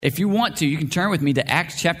If you want to, you can turn with me to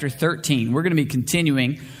Acts chapter 13. We're going to be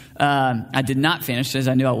continuing. I did not finish, as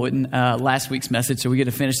I knew I wouldn't, last week's message, so we get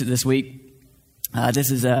to finish it this week. This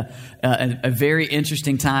is a very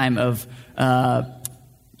interesting time of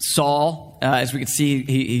Saul. As we can see,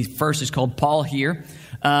 he first is called Paul here,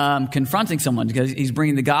 confronting someone because he's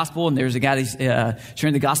bringing the gospel, and there's a guy he's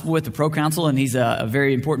sharing the gospel with, the proconsul, and he's a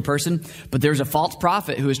very important person. But there's a false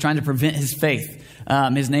prophet who is trying to prevent his faith.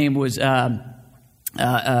 His name was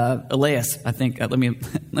Elias, I think. Let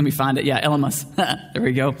me find it. Yeah, Elymas. There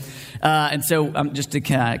we go. And so just to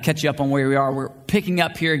catch you up on where we are, we're picking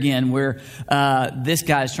up here again where this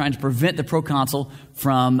guy is trying to prevent the proconsul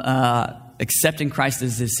from accepting Christ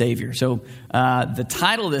as his Savior. So the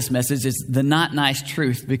title of this message is The Not Nice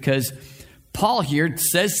Truth, because Paul here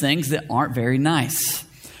says things that aren't very nice.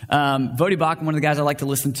 Voddie Baucham, one of the guys I like to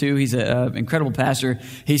listen to, he's an incredible pastor.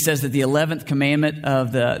 He says that the 11th commandment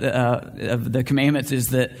of the commandments is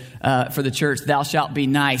that for the church, thou shalt be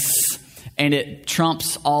nice, and it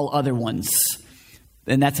trumps all other ones.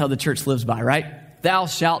 And that's how the church lives by, right? Thou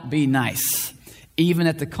shalt be nice, even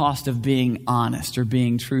at the cost of being honest or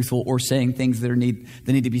being truthful or saying things that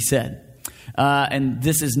need to be said. And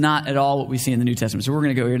this is not at all what we see in the New Testament. So we're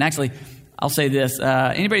going to go here. And actually, I'll say this.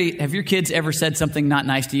 Anybody, have your kids ever said something not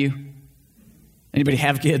nice to you? Anybody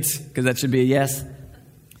have kids? Because that should be a yes.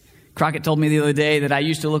 Crockett told me the other day that I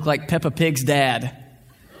used to look like Peppa Pig's dad.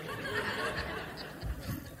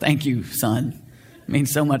 Thank you, son. It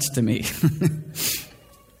means so much to me.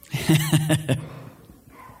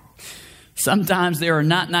 Sometimes there are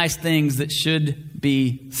not nice things that should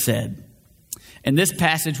be said. In this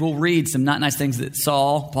passage, we'll read some not nice things that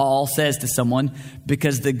Paul says to someone,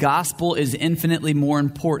 because the gospel is infinitely more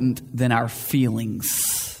important than our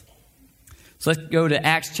feelings. So let's go to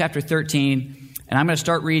Acts chapter 13, and I'm going to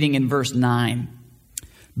start reading in verse 9.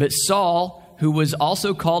 But Saul, who was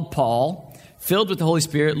also called Paul, filled with the Holy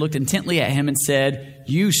Spirit, looked intently at him and said,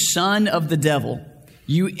 "You son of the devil,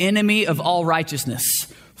 you enemy of all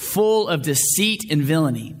righteousness, full of deceit and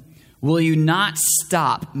villainy, will you not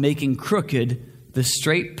stop making crooked the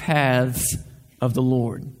straight paths of the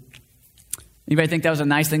Lord?" Anybody think that was a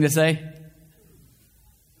nice thing to say?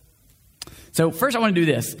 So first I want to do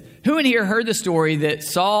this. Who in here heard the story that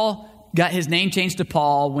Saul got his name changed to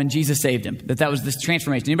Paul when Jesus saved him? That was this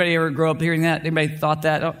transformation. Anybody ever grow up hearing that? Anybody thought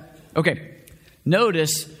that? Oh, okay.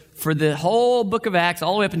 Notice for the whole book of Acts,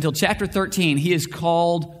 all the way up until chapter 13, he is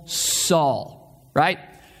called Saul, right?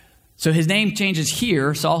 So his name changes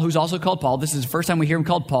here, Saul, who's also called Paul. This is the first time we hear him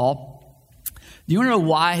called Paul. Do you want to know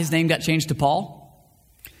why his name got changed to Paul?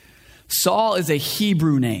 Saul is a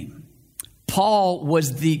Hebrew name. Paul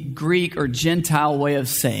was the Greek or Gentile way of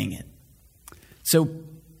saying it. So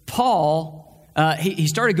Paul, he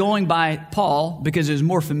started going by Paul because it was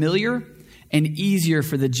more familiar and easier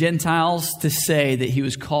for the Gentiles to say that he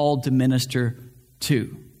was called to minister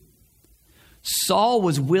to. Saul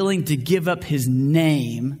was willing to give up his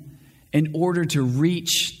name in order to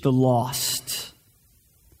reach the lost.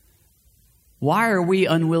 Why are we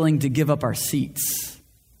unwilling to give up our seats?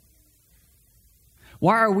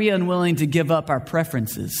 Why are we unwilling to give up our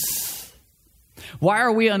preferences? Why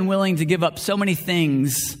are we unwilling to give up so many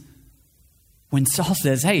things when Saul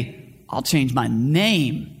says, "Hey, I'll change my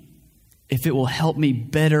name if it will help me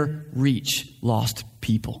better reach lost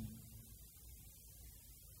people"?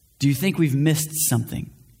 Do you think we've missed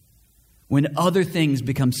something when other things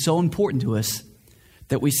become so important to us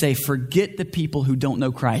that we say, forget the people who don't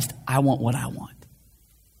know Christ, I want what I want?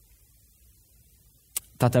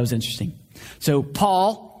 Thought that was interesting. So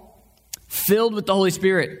Paul, filled with the Holy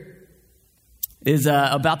Spirit, is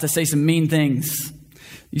about to say some mean things.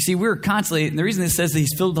 You see, we're constantly, and the reason it says that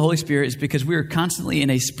he's filled with the Holy Spirit is because we are constantly in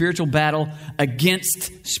a spiritual battle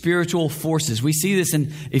against spiritual forces. We see this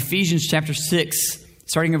in Ephesians chapter 6,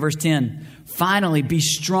 starting in verse 10. "Finally, be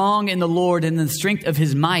strong in the Lord and in the strength of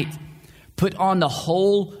his might. Put on the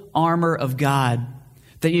whole armor of God,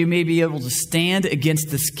 that you may be able to stand against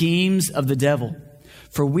the schemes of the devil.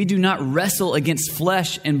 For we do not wrestle against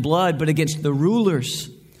flesh and blood, but against the rulers,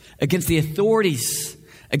 against the authorities,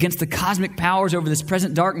 against the cosmic powers over this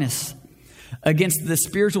present darkness, against the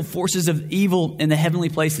spiritual forces of evil in the heavenly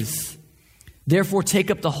places. Therefore, take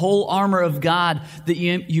up the whole armor of God, that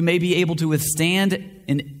you may be able to withstand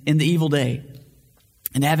in the evil day.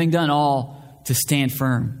 And having done all, to stand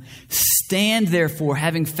firm. Stand therefore,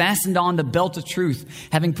 having fastened on the belt of truth,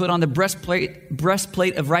 having put on the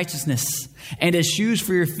breastplate of righteousness, and as shoes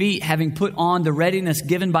for your feet, having put on the readiness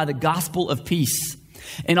given by the gospel of peace.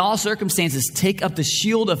 In all circumstances, take up the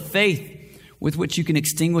shield of faith, with which you can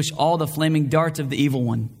extinguish all the flaming darts of the evil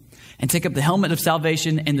one. and take up the helmet of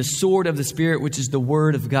salvation and the sword of the Spirit, which is the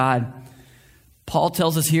word of God. Paul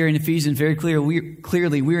tells us here in Ephesians very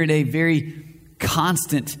clearly, we're in a very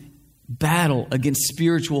constant battle against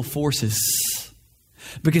spiritual forces.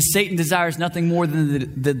 Because Satan desires nothing more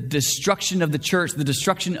than the destruction of the church, the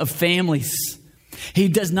destruction of families. He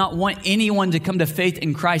does not want anyone to come to faith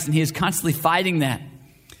in Christ, and he is constantly fighting that.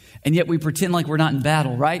 And yet we pretend like we're not in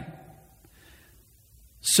battle, right?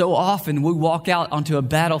 So often we walk out onto a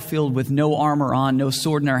battlefield with no armor on, no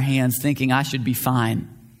sword in our hands, thinking I should be fine.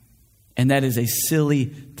 And that is a silly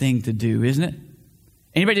thing to do, isn't it?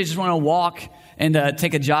 Anybody just want to walk and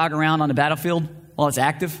take a jog around on the battlefield while it's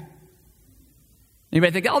active?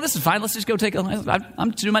 Anybody think, oh, this is fine. Let's just go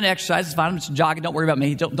I'm doing my exercise. It's fine. I'm just jogging. Don't worry about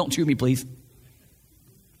me. Don't shoot me, please.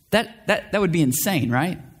 That would be insane,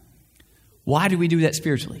 right? Why do we do that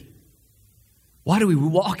spiritually? Why do we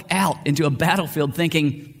walk out into a battlefield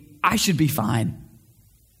thinking, I should be fine?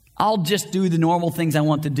 I'll just do the normal things I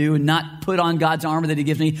want to do and not put on God's armor that he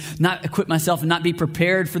gives me, not equip myself and not be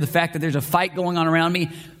prepared for the fact that there's a fight going on around me.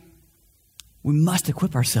 We must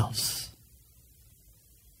equip ourselves.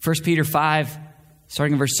 1 Peter 5,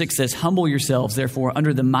 starting in verse 6 says, humble yourselves, therefore,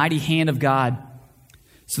 under the mighty hand of God,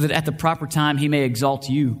 so that at the proper time he may exalt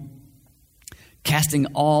you, casting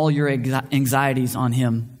all your anxieties on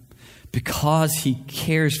him, because he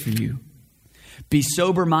cares for you. Be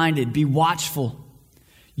sober-minded, be watchful.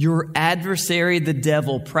 Your adversary, the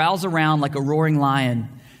devil, prowls around like a roaring lion,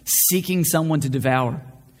 seeking someone to devour.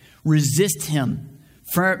 Resist him,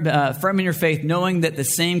 firm in your faith, knowing that the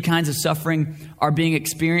same kinds of suffering are being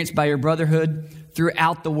experienced by your brotherhood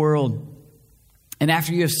throughout the world. And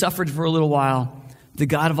after you have suffered for a little while, the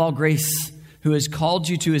God of all grace, who has called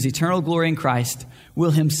you to his eternal glory in Christ,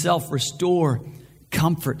 will himself restore,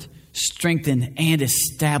 comfort, strengthen, and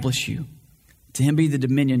establish you. To him be the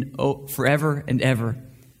dominion forever and ever.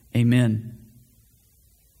 Amen.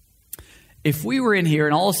 If we were in here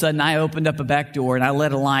and all of a sudden I opened up a back door and I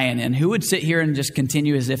let a lion in, who would sit here and just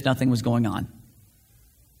continue as if nothing was going on?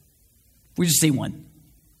 We just see one.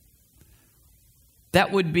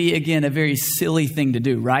 That would be, again, a very silly thing to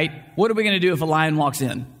do, right? What are we going to do if a lion walks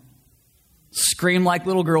in? Scream like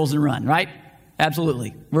little girls and run, right?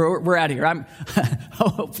 Absolutely. We're out of here.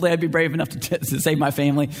 Hopefully I'd be brave enough to save my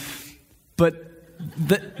family. But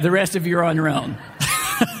the rest of you are on your own.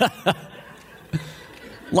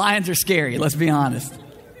 Lions are scary, let's be honest.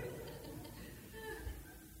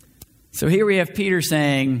 So here we have Peter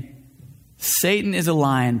saying, Satan is a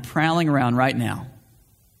lion prowling around right now.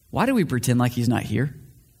 Why do we pretend like he's not here?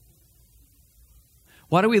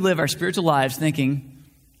 Why do we live our spiritual lives thinking,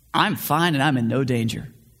 I'm fine and I'm in no danger,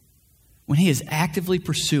 when he is actively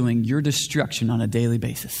pursuing your destruction on a daily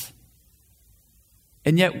basis?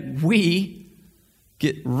 And yet we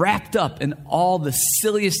get wrapped up in all the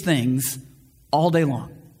silliest things all day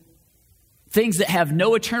long. Things that have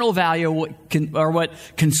no eternal value or what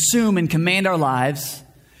consume and command our lives.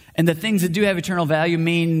 And the things that do have eternal value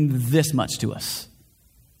mean this much to us.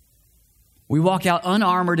 We walk out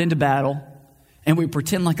unarmored into battle and we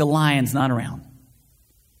pretend like a lion's not around.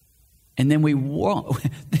 And then we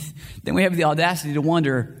have the audacity to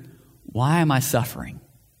wonder, why am I suffering?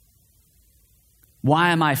 Why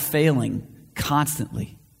am I failing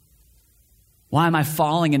constantly? Why am I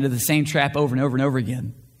falling into the same trap over and over and over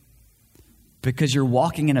again? Because you're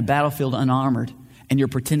walking in a battlefield unarmored and you're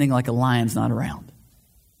pretending like a lion's not around.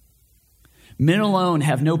 Men alone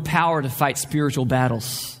have no power to fight spiritual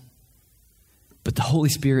battles, but the Holy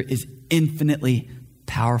Spirit is infinitely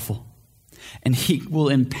powerful, and he will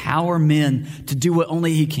empower men to do what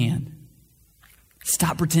only he can.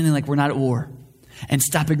 Stop pretending like we're not at war, and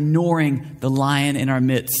stop ignoring the lion in our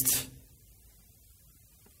midst.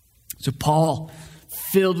 So Paul,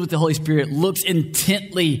 filled with the Holy Spirit, looks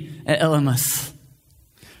intently at Elymas.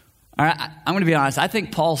 All right, I'm going to be honest. I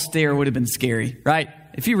think Paul's stare would have been scary, right?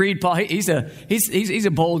 If you read Paul, he's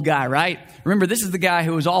a bold guy, right? Remember, this is the guy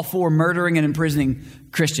who was all for murdering and imprisoning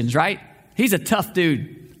Christians, right? He's a tough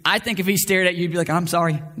dude. I think if he stared at you, you'd be like, I'm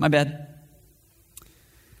sorry, my bad.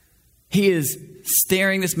 He is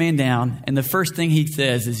staring this man down, and the first thing he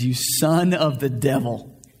says is, you son of the devil.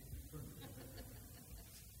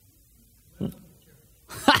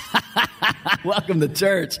 Welcome to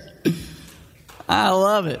church. I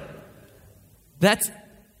love it.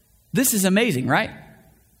 This is amazing, right?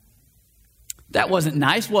 That wasn't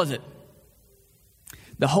nice, was it?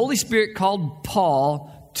 The Holy Spirit called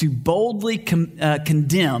Paul to boldly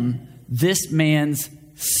condemn this man's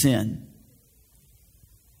sin.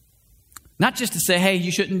 Not just to say, hey,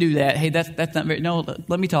 you shouldn't do that. Hey, that's not very... No,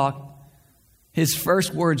 let me talk. His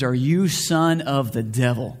first words are, you son of the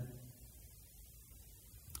devil.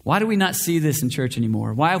 Why do we not see this in church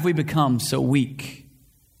anymore? Why have we become so weak?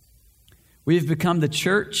 We have become the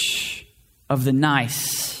church of the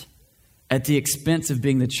nice at the expense of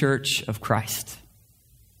being the church of Christ.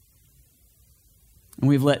 And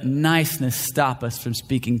we've let niceness stop us from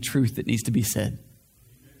speaking truth that needs to be said.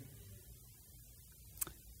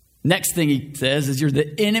 Next thing he says is you're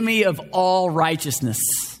the enemy of all righteousness.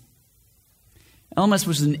 Elymas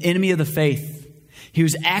was an enemy of the faith. He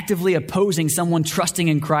was actively opposing someone trusting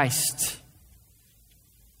in Christ.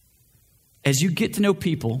 As you get to know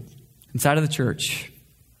people inside of the church,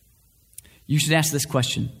 you should ask this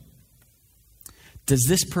question. Does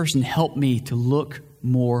this person help me to look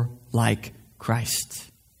more like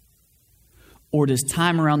Christ? Or does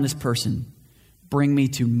time around this person bring me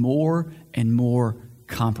to more and more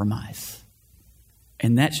compromise?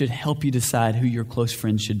 And that should help you decide who your close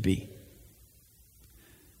friend should be.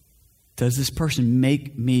 Does this person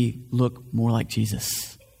make me look more like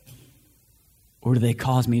Jesus? Or do they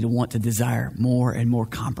cause me to want to desire more and more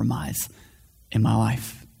compromise in my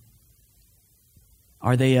life?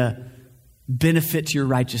 Are they a benefit to your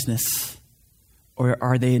righteousness? Or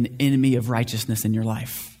are they an enemy of righteousness in your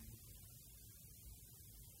life?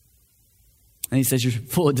 And he says you're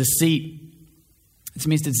full of deceit. This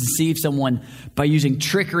means to deceive someone by using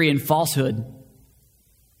trickery and falsehood.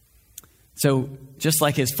 So just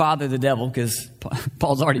like his father, the devil, because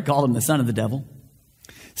Paul's already called him the son of the devil,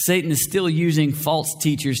 Satan is still using false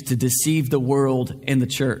teachers to deceive the world and the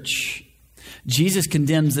church. Jesus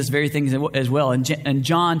condemns this very thing as well. In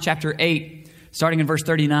John chapter 8, starting in verse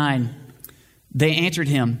 39, they answered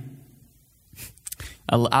him.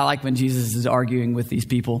 I like when Jesus is arguing with these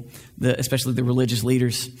people, especially the religious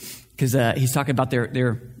leaders, because he's talking about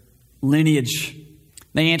their lineage.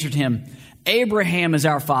 They answered him, Abraham is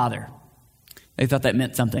our father. They thought that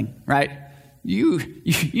meant something, right? You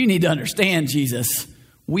need to understand, Jesus.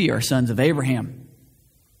 We are sons of Abraham.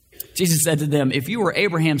 Jesus said to them, if you were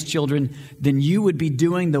Abraham's children, then you would be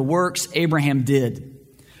doing the works Abraham did.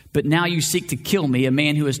 But now you seek to kill me, a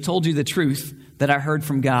man who has told you the truth that I heard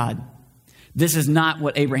from God. This is not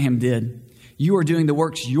what Abraham did. You are doing the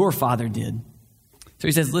works your father did. So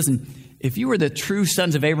he says, listen, if you were the true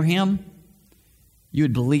sons of Abraham, you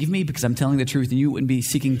would believe me because I'm telling the truth, and you wouldn't be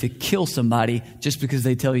seeking to kill somebody just because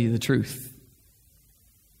they tell you the truth.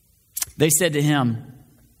 They said to him,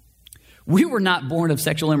 we were not born of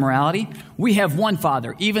sexual immorality. We have one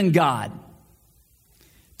Father, even God.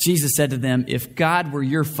 Jesus said to them, if God were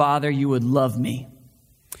your Father, you would love me.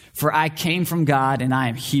 For I came from God and I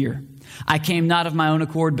am here. I came not of my own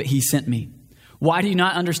accord, but he sent me. Why do you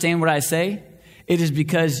not understand what I say? It is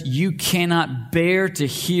because you cannot bear to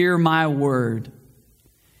hear my word.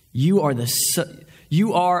 You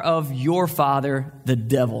are of your father, the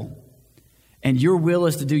devil, and your will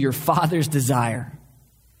is to do your father's desire.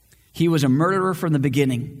 He was a murderer from the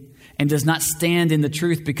beginning and does not stand in the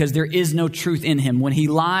truth because there is no truth in him. When he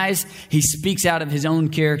lies, he speaks out of his own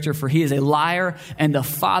character, for he is a liar and the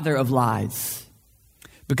father of lies.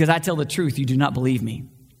 Because I tell the truth, you do not believe me.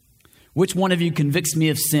 Which one of you convicts me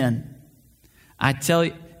of sin?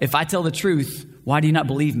 If I tell the truth, why do you not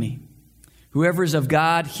believe me? Whoever is of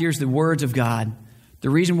God hears the words of God. The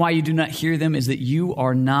reason why you do not hear them is that you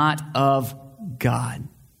are not of God.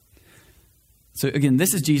 So again,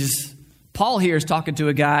 this is Jesus. Paul here is talking to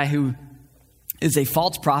a guy who is a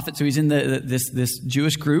false prophet. So he's in this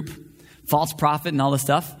Jewish group, false prophet and all this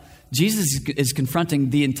stuff. Jesus is confronting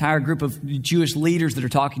the entire group of Jewish leaders that are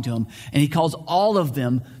talking to him. And he calls all of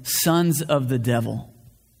them sons of the devil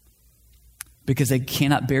because they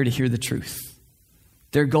cannot bear to hear the truth.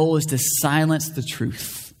 Their goal is to silence the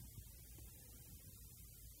truth.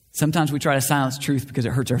 Sometimes we try to silence truth because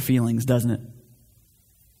it hurts our feelings, doesn't it?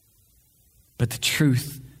 But the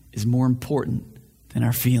truth is more important than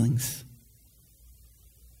our feelings.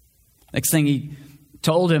 Next thing he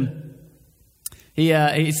told him,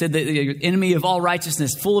 he said that you're the enemy of all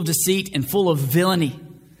righteousness, full of deceit and full of villainy.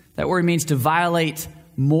 That word means to violate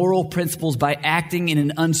moral principles by acting in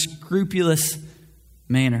an unscrupulous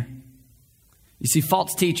manner. You see,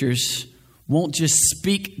 false teachers won't just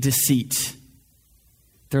speak deceit.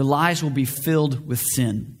 Their lives will be filled with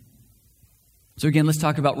sin. So again, let's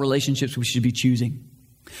talk about relationships we should be choosing.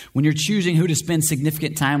 When you're choosing who to spend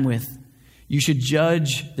significant time with, you should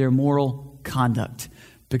judge their moral conduct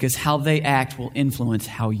because how they act will influence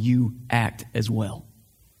how you act as well.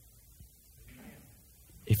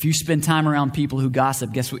 If you spend time around people who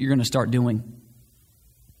gossip, guess what you're going to start doing?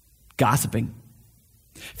 Gossiping.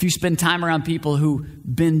 If you spend time around people who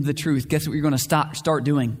bend the truth, guess what you're going to start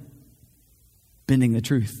doing? Bending the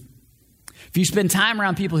truth. If you spend time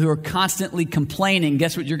around people who are constantly complaining,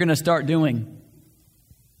 guess what you're going to start doing?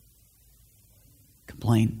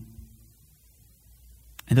 complain.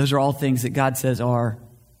 And those are all things that God says are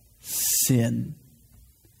sin.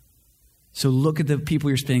 So look at the people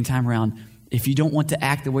you're spending time around. If you don't want to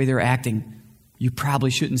act the way they're acting, you probably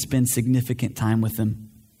shouldn't spend significant time with them.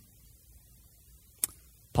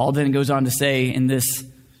 Paul then goes on to say in this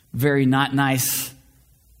very not nice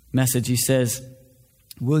message, he says,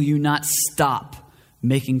 will you not stop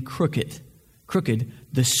making crooked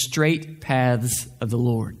the straight paths of the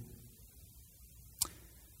Lord?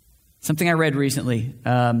 Something I read recently,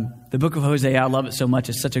 the book of Hosea, I love it so much.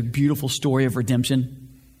 It's such a beautiful story of redemption.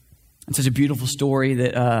 It's such a beautiful story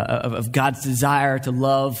that of God's desire to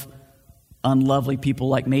love unlovely people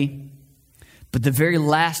like me. But the very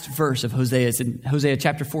last verse of Hosea is in Hosea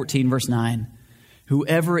chapter 14, verse 9.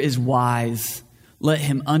 Whoever is wise, let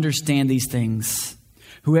him understand these things.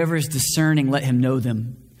 Whoever is discerning, let him know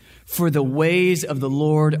them. For the ways of the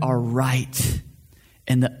Lord are right,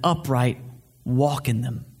 and the upright walk in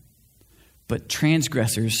them. But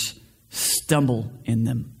transgressors stumble in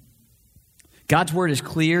them. God's word is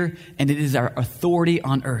clear, and it is our authority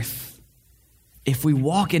on earth. If we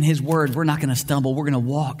walk in his word, we're not going to stumble. We're going to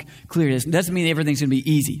walk clear. It doesn't mean everything's going to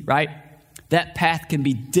be easy, right? That path can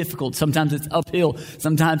be difficult. Sometimes it's uphill.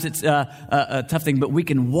 Sometimes it's a tough thing. But we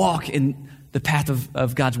can walk in the path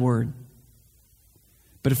of God's word.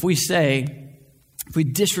 But if we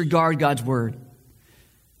disregard God's word,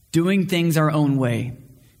 doing things our own way,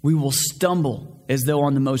 we will stumble as though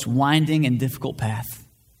on the most winding and difficult path.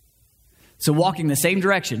 So walking the same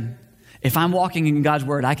direction, if I'm walking in God's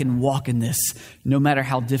word, I can walk in this no matter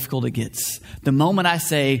how difficult it gets. The moment I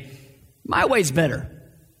say, my way's better,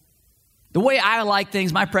 the way I like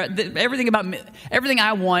things, everything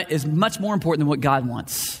I want is much more important than what God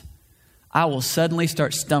wants, I will suddenly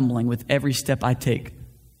start stumbling with every step I take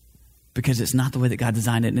because it's not the way that God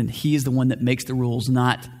designed it, and he is the one that makes the rules,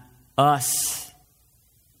 not us.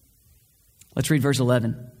 Let's read verse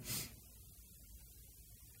 11.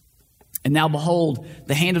 And now behold,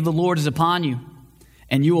 the hand of the Lord is upon you,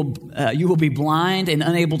 and you will be blind and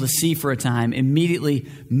unable to see for a time. Immediately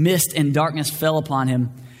mist and darkness fell upon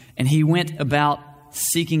him, and he went about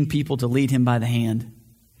seeking people to lead him by the hand.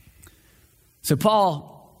 So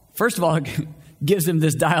Paul, first of all, gives him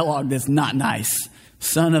this dialogue that's not nice.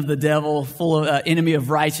 Son of the devil, full of enemy of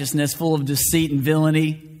righteousness, full of deceit and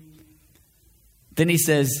villainy. Then he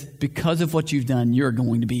says, because of what you've done, you're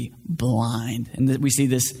going to be blind. And we see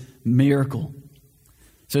this miracle.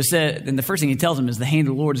 So it said, and the first thing he tells him is the hand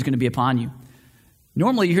of the Lord is going to be upon you.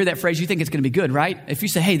 Normally you hear that phrase, you think it's going to be good, right? If you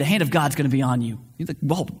say, hey, the hand of God's going to be on you, you think,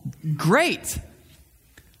 well, great.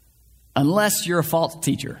 Unless you're a false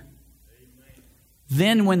teacher.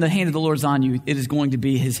 Then when the hand of the Lord is on you, it is going to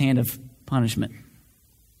be his hand of punishment.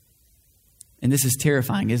 And this is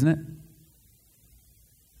terrifying, isn't it?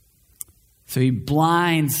 So he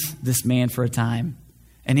blinds this man for a time,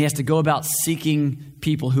 and he has to go about seeking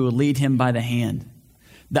people who will lead him by the hand.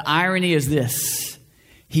 The irony is this.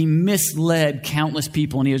 He misled countless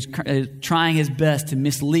people, and he was trying his best to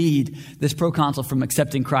mislead this proconsul from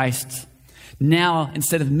accepting Christ. Now,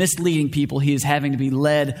 instead of misleading people, he is having to be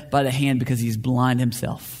led by the hand because he's blind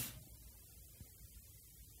himself.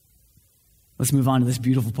 Let's move on to this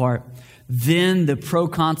beautiful part. Then the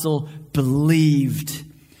proconsul believed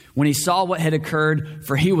when he saw what had occurred,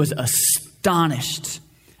 for he was astonished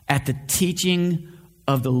at the teaching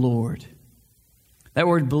of the Lord. That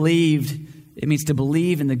word believed, it means to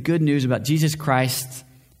believe in the good news about Jesus Christ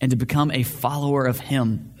and to become a follower of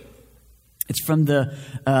him. It's from the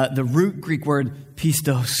root Greek word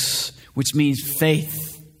pistos, which means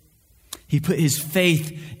faith. He put his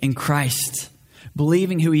faith in Christ,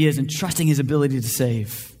 believing who he is and trusting his ability to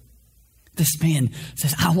save. This man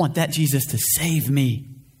says, I want that Jesus to save me.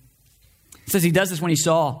 It says he does this when he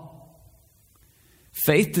saw.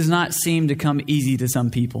 Faith does not seem to come easy to some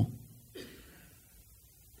people.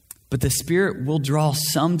 But the Spirit will draw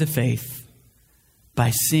some to faith by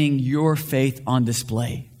seeing your faith on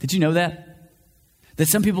display. Did you know that? That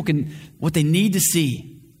some people what they need to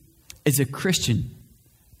see is a Christian,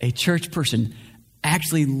 a church person,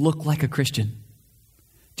 actually look like a Christian.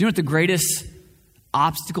 Do you know what the greatest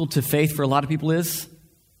obstacle to faith for a lot of people is?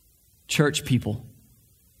 Church people.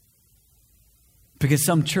 Because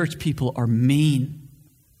some church people are mean,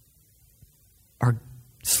 are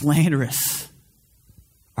slanderous,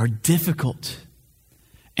 are difficult.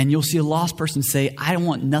 And you'll see a lost person say, I don't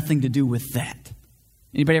want nothing to do with that.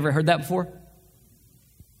 Anybody ever heard that before?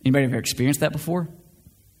 Anybody ever experienced that before?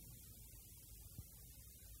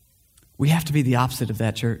 We have to be the opposite of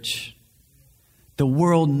that, church. The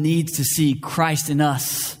world needs to see Christ in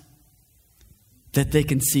us that they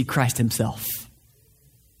can see Christ himself.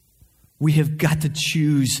 We have got to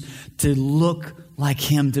choose to look like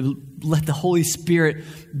him, to let the Holy Spirit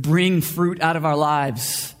bring fruit out of our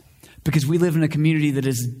lives, because we live in a community that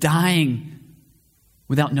is dying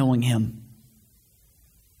without knowing him.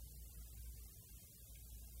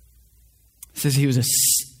 It says he was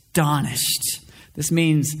astonished. This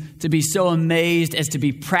means to be so amazed as to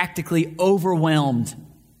be practically overwhelmed.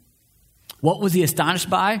 What was he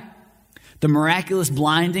astonished by? The miraculous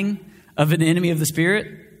blinding of an enemy of the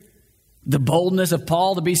Spirit? The boldness of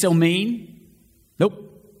Paul to be so mean? Nope.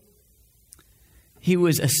 He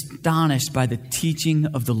was astonished by the teaching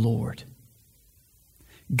of the Lord.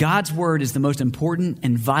 God's word is the most important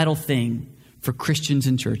and vital thing for Christians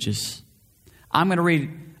and churches. I'm going to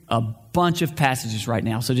read a bunch of passages right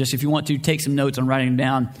now. So just if you want to, take some notes on writing them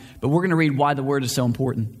down. But we're going to read why the word is so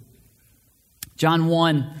important. John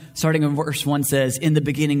 1, starting in verse 1 says, "In the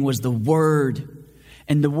beginning was the Word,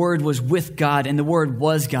 and the Word was with God, and the Word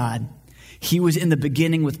was God. He was in the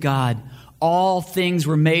beginning with God. All things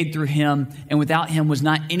were made through him, and without him was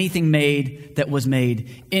not anything made that was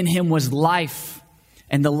made. In him was life,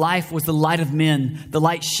 and the life was the light of men. The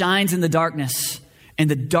light shines in the darkness, and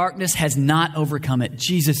the darkness has not overcome it."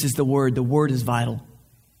 Jesus is the Word. The Word is vital.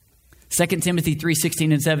 2 Timothy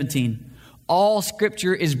 3:16 and 17. "All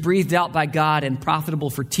Scripture is breathed out by God and profitable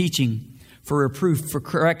for teaching, for reproof, for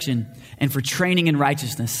correction, and for training in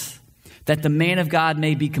righteousness, that the man of God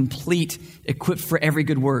may be complete, equipped for every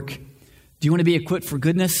good work." Do you want to be equipped for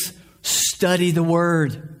goodness? Study the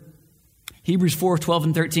Word. Hebrews 4:12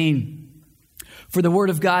 and 13. "For the Word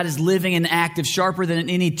of God is living and active, sharper than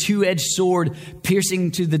any two-edged sword,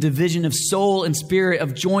 piercing to the division of soul and spirit,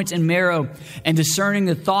 of joints and marrow, and discerning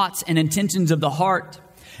the thoughts and intentions of the heart.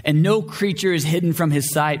 And no creature is hidden from his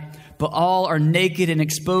sight, but all are naked and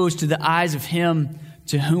exposed to the eyes of him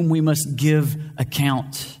to whom we must give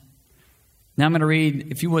account." Now I'm going to read,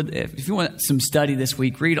 if you want some study this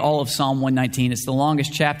week, read all of Psalm 119. It's the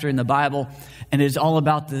longest chapter in the Bible, and it is all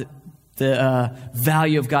about the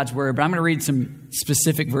value of God's word. But I'm going to read some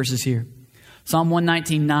specific verses here. Psalm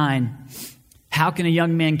 119:9. "How can a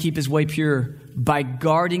young man keep his way pure? By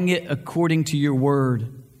guarding it according to your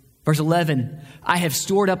word." Verse 11. "I have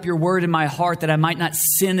stored up your word in my heart that I might not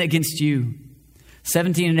sin against you."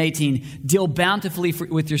 17 and 18. "Deal bountifully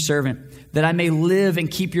with your servant, that I may live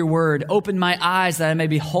and keep your word. Open my eyes that I may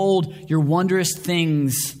behold your wondrous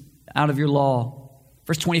things out of your law."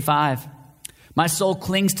 Verse 25. "My soul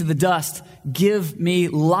clings to the dust. Give me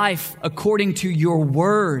life according to your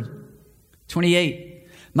word." 28.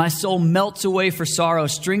 "My soul melts away for sorrow.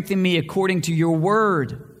 Strengthen me according to your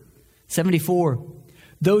word." 74.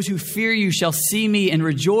 "Those who fear you shall see me and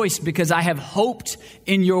rejoice, because I have hoped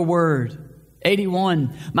in your word."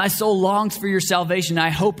 81. "My soul longs for your salvation.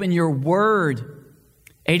 I hope in your word."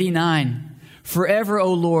 89. "Forever,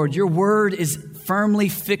 O Lord, your word is firmly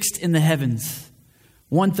fixed in the heavens."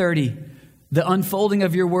 130. "The unfolding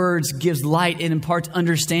of your words gives light and imparts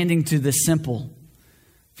understanding to the simple."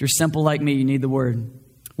 If you're simple like me, you need the word.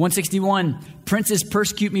 161. "Princes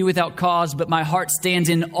persecute me without cause, but my heart stands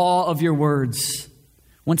in awe of your words."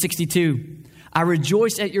 162. "I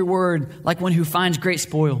rejoice at your word like one who finds great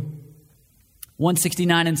spoil."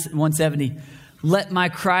 169 and 170. "Let my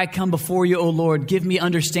cry come before you, O Lord. Give me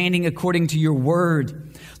understanding according to your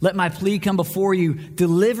word. Let my plea come before you.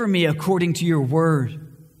 Deliver me according to your word."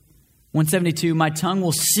 172. "My tongue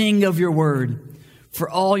will sing of your word, for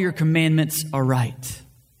all your commandments are right."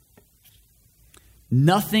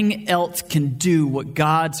 Nothing else can do what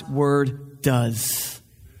God's word does.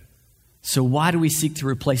 So why do we seek to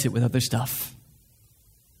replace it with other stuff?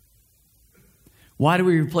 Why do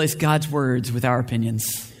we replace God's words with our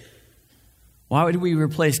opinions? Why do we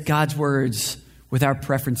replace God's words with our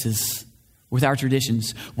preferences, with our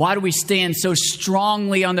traditions? Why do we stand so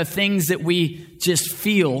strongly on the things that we just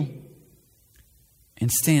feel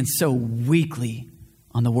and stand so weakly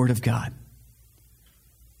on the Word of God?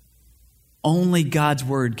 Only God's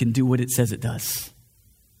Word can do what it says it does.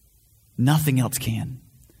 Nothing else can.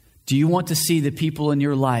 Do you want to see the people in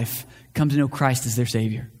your life come to know Christ as their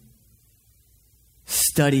Savior?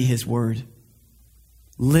 Study His Word.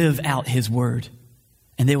 Live out His Word,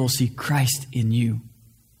 and they will see Christ in you.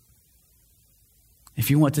 If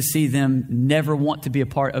you want to see them never want to be a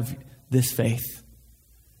part of this faith,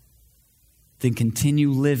 then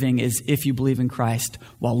continue living as if you believe in Christ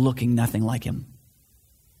while looking nothing like Him.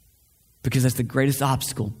 Because that's the greatest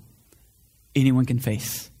obstacle anyone can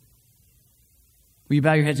face. Will you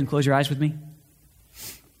bow your heads and close your eyes with me?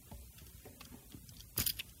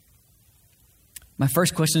 My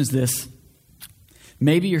first question is this.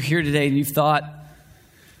 Maybe you're here today and you've thought,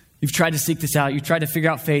 You've tried to seek this out. You've tried to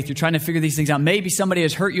figure out faith. You're trying to figure these things out. Maybe somebody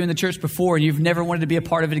has hurt you in the church before and you've never wanted to be a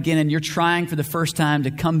part of it again, and you're trying for the first time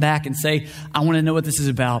to come back and say, I want to know what this is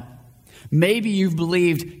about. Maybe you've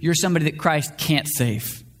believed you're somebody that Christ can't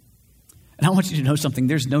save. And I want you to know something.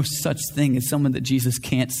 There's no such thing as someone that Jesus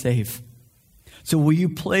can't save. So will you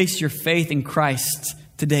place your faith in Christ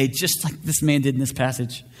today, just like this man did in this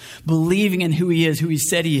passage, believing in who he is, who he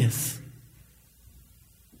said he is?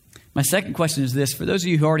 My second question is this. For those of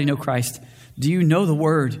you who already know Christ, do you know the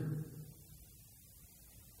Word?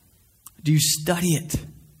 Do you study it?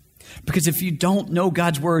 Because if you don't know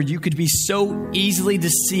God's Word, you could be so easily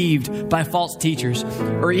deceived by false teachers.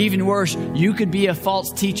 Or even worse, you could be a false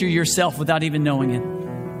teacher yourself without even knowing it.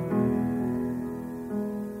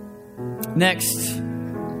 Next,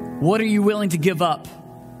 what are you willing to give up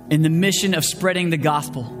in the mission of spreading the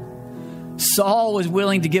gospel? Saul was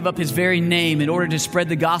willing to give up his very name in order to spread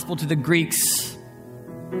the gospel to the Greeks.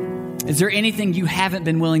 Is there anything you haven't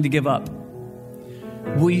been willing to give up?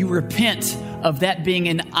 Will you repent of that being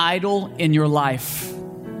an idol in your life?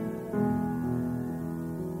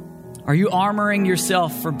 Are you armoring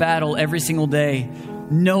yourself for battle every single day,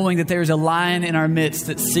 knowing that there's a lion in our midst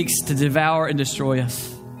that seeks to devour and destroy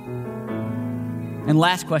us? And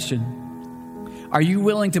last question. Are you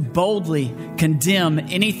willing to boldly condemn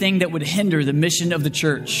anything that would hinder the mission of the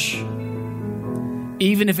church?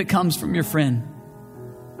 Even if it comes from your friend.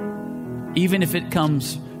 Even if it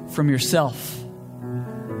comes from yourself.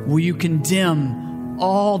 Will you condemn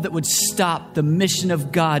all that would stop the mission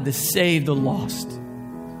of God to save the lost?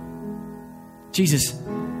 Jesus,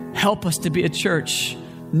 help us to be a church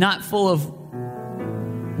not full of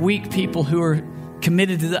weak people who are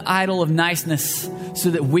committed to the idol of niceness so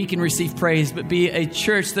that we can receive praise, but be a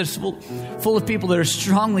church that's full of people that are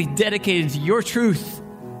strongly dedicated to your truth,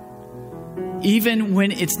 even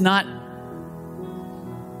when it's not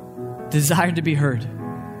desired to be heard.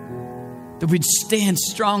 That we'd stand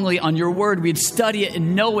strongly on your word, we'd study it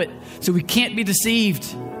and know it so we can't be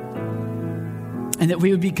deceived, and that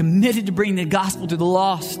we would be committed to bring the gospel to the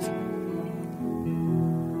lost.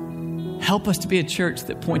 Help us to be a church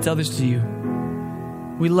that points others to you.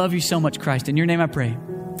 We love you so much, Christ. In your name I pray.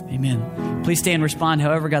 Amen. Please stand and respond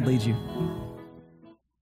however God leads you.